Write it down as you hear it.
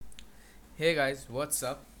Hey guys, what's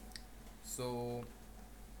up? So,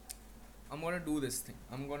 I'm gonna do this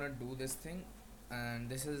thing, and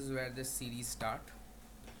this is where this series start.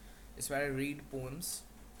 It's where I read poems,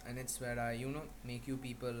 and it's where I, make you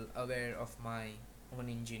people aware of my own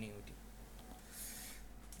ingenuity.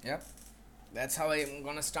 Yep, that's how I'm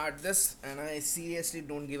gonna start this, and I seriously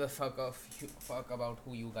don't give a fuck about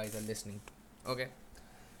who you guys are listening to. Okay,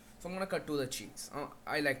 so I'm gonna cut to the cheese.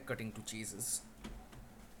 I like cutting to cheeses.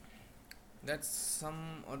 That's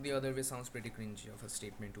some or the other way sounds pretty cringy of a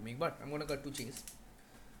statement to make, but I'm gonna cut to chase.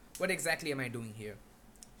 What exactly am I doing here?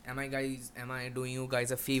 Am I doing you guys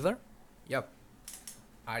a favor? Yup.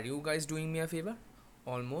 Are you guys doing me a favor?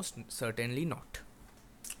 Almost certainly not.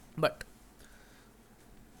 But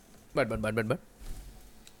but but but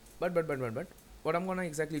but but but what I'm gonna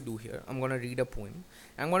exactly do here, I'm gonna read a poem.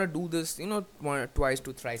 I'm gonna do this, twice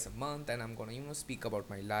to thrice a month, and I'm gonna, speak about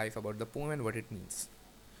my life, about the poem and what it means.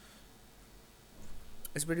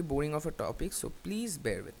 It's pretty boring of a topic, so please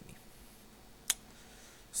bear with me.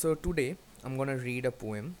 So today I'm gonna read a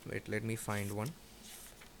poem. Wait, let me find one.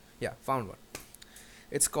 Yeah, found one.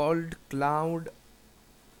 It's called Cloud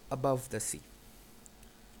Above the Sea.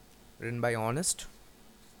 Written by Honest,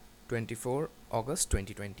 24 August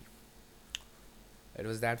 2020. It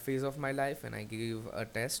was that phase of my life when I gave a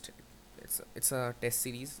test. It's a test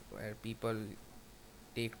series where people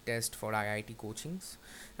take test for IIT coachings,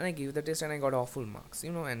 and I gave the test and I got awful marks,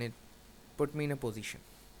 and it put me in a position.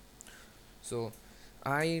 So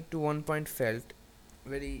I to one point felt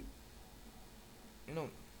very, you know,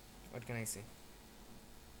 what can I say?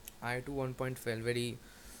 I to one point felt very,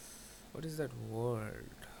 what is that word?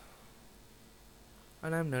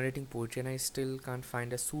 And I'm narrating poetry and I still can't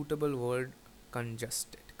find a suitable word.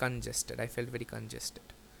 Congested. I felt very congested.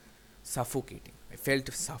 Suffocating. I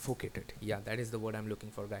felt suffocated. Yeah, that is the word I'm looking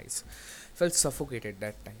for, guys. Felt suffocated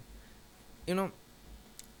that time. You know,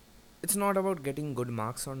 it's not about getting good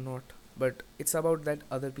marks or not, but it's about that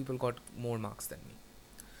other people got more marks than me.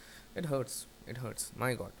 It hurts. It hurts.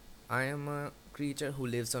 My god. I am a creature who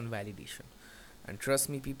lives on validation. And trust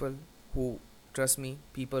me, people,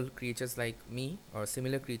 creatures like me, or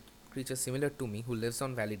creatures similar to me who lives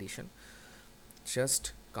on validation,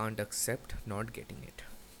 just can't accept not getting it.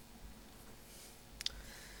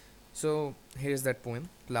 So here's that poem,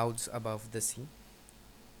 Clouds Above the Sea.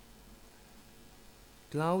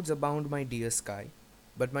 Clouds abound my dear sky,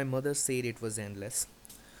 but my mother said it was endless.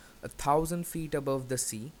 1,000 feet above the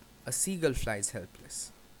sea, a seagull flies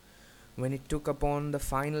helpless. When it took upon the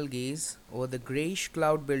final gaze over the greyish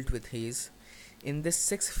cloud built with haze, in this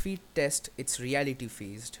 6 feet test its reality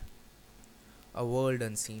faced, a world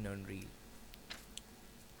unseen, unreal.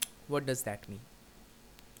 What does that mean?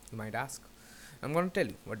 You might ask. I'm going to tell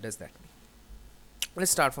you what does that mean. Let's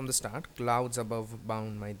start from the start. Clouds above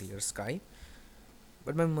bound my dear sky,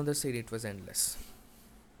 but my mother said it was endless.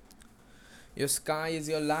 Your sky is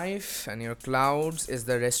your life, and your clouds is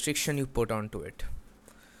the restriction you put onto it.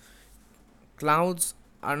 Clouds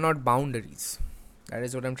are not boundaries. That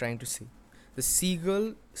is what I'm trying to say. The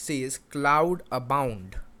seagull says cloud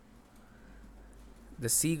abound. The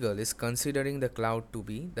seagull is considering the cloud to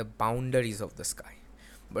be the boundaries of the sky.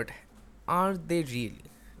 But are they really?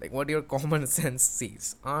 Like what your common sense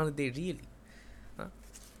says. Are they really? Huh?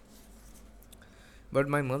 But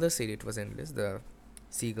my mother said it was endless, the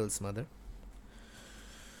seagull's mother.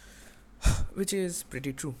 Which is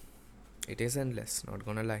pretty true. It is endless, not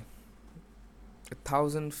gonna lie.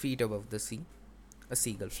 1,000 feet above the sea, a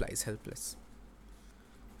seagull flies helpless.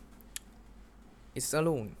 It's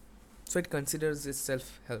alone, so it considers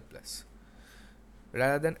itself helpless,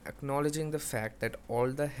 rather than acknowledging the fact that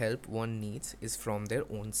all the help one needs is from their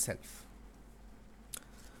own self.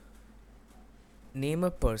 Name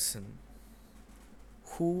a person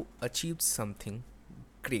who achieved something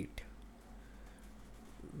great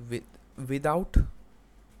with, without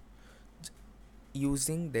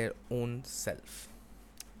using their own self.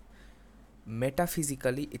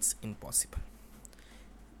 Metaphysically, it's impossible.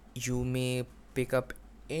 You may pick up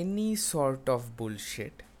any sort of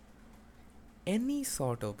bullshit, and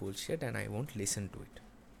I won't listen to it.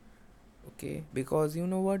 Okay, because you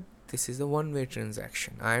know what? This is a one-way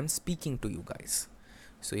transaction. I am speaking to you guys.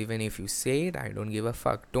 So even if you say it, I don't give a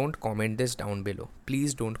fuck. Don't comment this down below.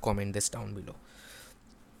 Please don't comment this down below.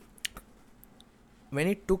 When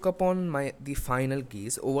it took upon the final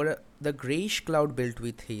gaze over the greyish cloud built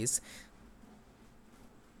with haze,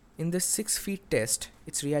 in the 6 feet test,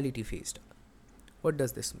 its reality faced. What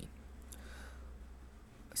does this mean?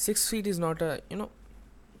 6 feet is not a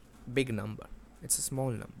big number. It's a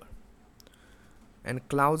small number. And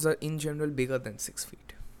clouds are in general bigger than 6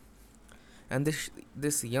 feet. And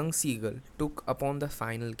this young seagull took upon the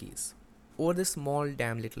final gaze over this small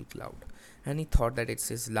damn little cloud, and he thought that it's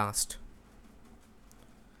his last.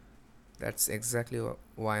 That's exactly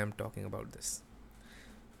why I'm talking about this.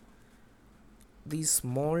 These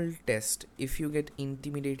small tests, if you get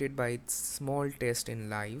intimidated by small tests in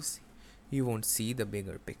lives, you won't see the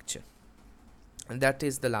bigger picture. And that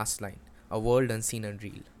is the last line, a world unseen and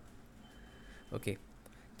real. Okay,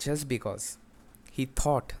 just because he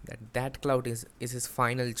thought that that cloud is his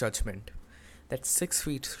final judgment, that 6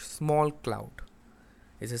 feet small cloud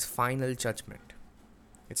is his final judgment,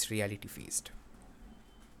 it's reality faced.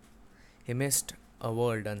 He missed a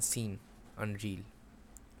world unseen, unreal.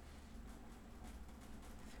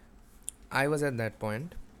 I was at that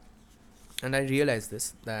point and I realized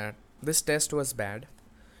this, that this test was bad,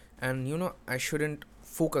 and I shouldn't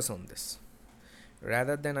focus on this.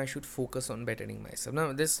 Rather than I should focus on bettering myself.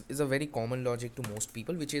 Now this is a very common logic to most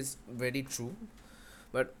people, which is very true,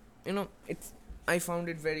 but it's I found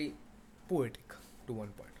it very poetic to one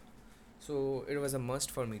point. So it was a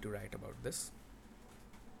must for me to write about this.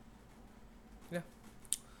 Yeah.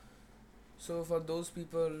 So for those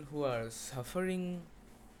people who are suffering,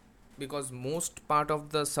 because most part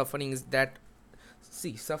of the suffering is that,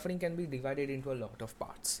 see, suffering can be divided into a lot of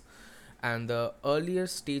parts, and the earlier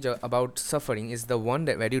stage about suffering is the one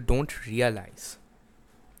that where you don't realize,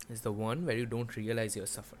 you're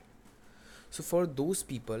suffering. So for those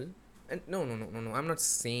people, and no, I'm not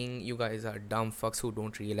saying you guys are dumb fucks who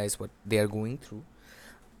don't realize what they are going through.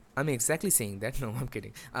 I'm exactly saying that. No, I'm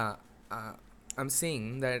kidding. I'm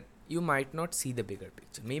saying that you might not see the bigger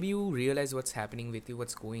picture. Maybe you realize what's happening with you,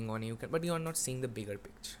 what's going on, but you are not seeing the bigger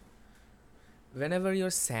picture. Whenever you're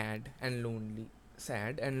sad and lonely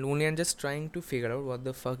and just trying to figure out what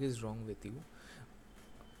the fuck is wrong with you,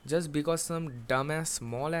 just because some dumbass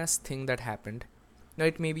small ass thing that happened. Now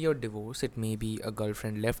it may be your divorce, it may be a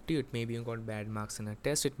girlfriend left you, it may be you got bad marks in a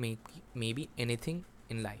test, it may be anything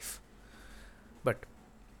in life. But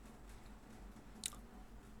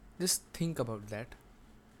just think about that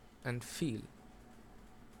and feel,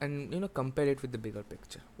 and compare it with the bigger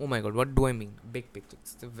picture. Oh my god, what do I mean big picture?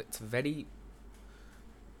 It's very,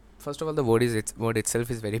 first of all, the word itself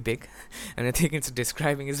is very big and I think it's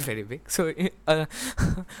describing is very big. So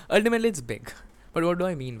ultimately it's big, but what do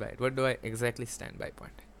I mean by it? What do I exactly stand by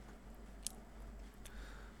point?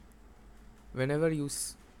 Whenever you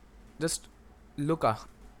just look up,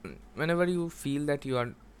 whenever you feel that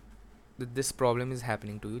that this problem is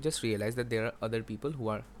happening to you, just realize that there are other people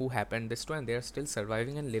who happened this to, and they are still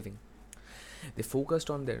surviving and living. They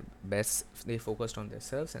focused on their best, they focused on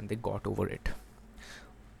themselves, and they got over it.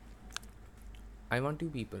 I want you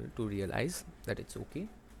people to realize that it's okay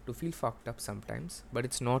to feel fucked up sometimes, but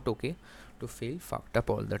it's not okay to feel fucked up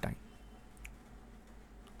all the time.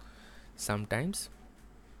 Sometimes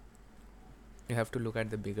you have to look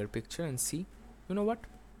at the bigger picture and see, you know what?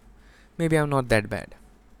 Maybe I'm not that bad.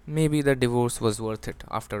 Maybe the divorce was worth it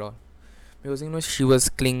after all. Because she was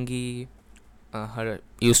clingy, her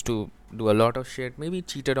used to do a lot of shit, maybe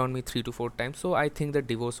cheated on me 3 to 4 times, so I think the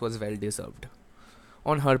divorce was well deserved.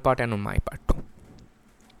 On her part and on my part too.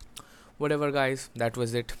 Whatever guys, that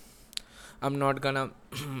was it. I'm not gonna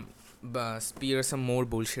spear some more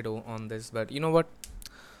bullshit on this, but you know what?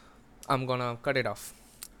 I'm gonna cut it off.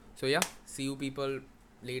 So yeah, see you people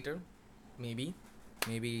later.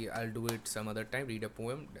 Maybe I'll do it some other time, read a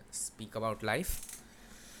poem, speak about life.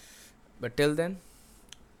 But till then,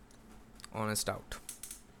 honest out.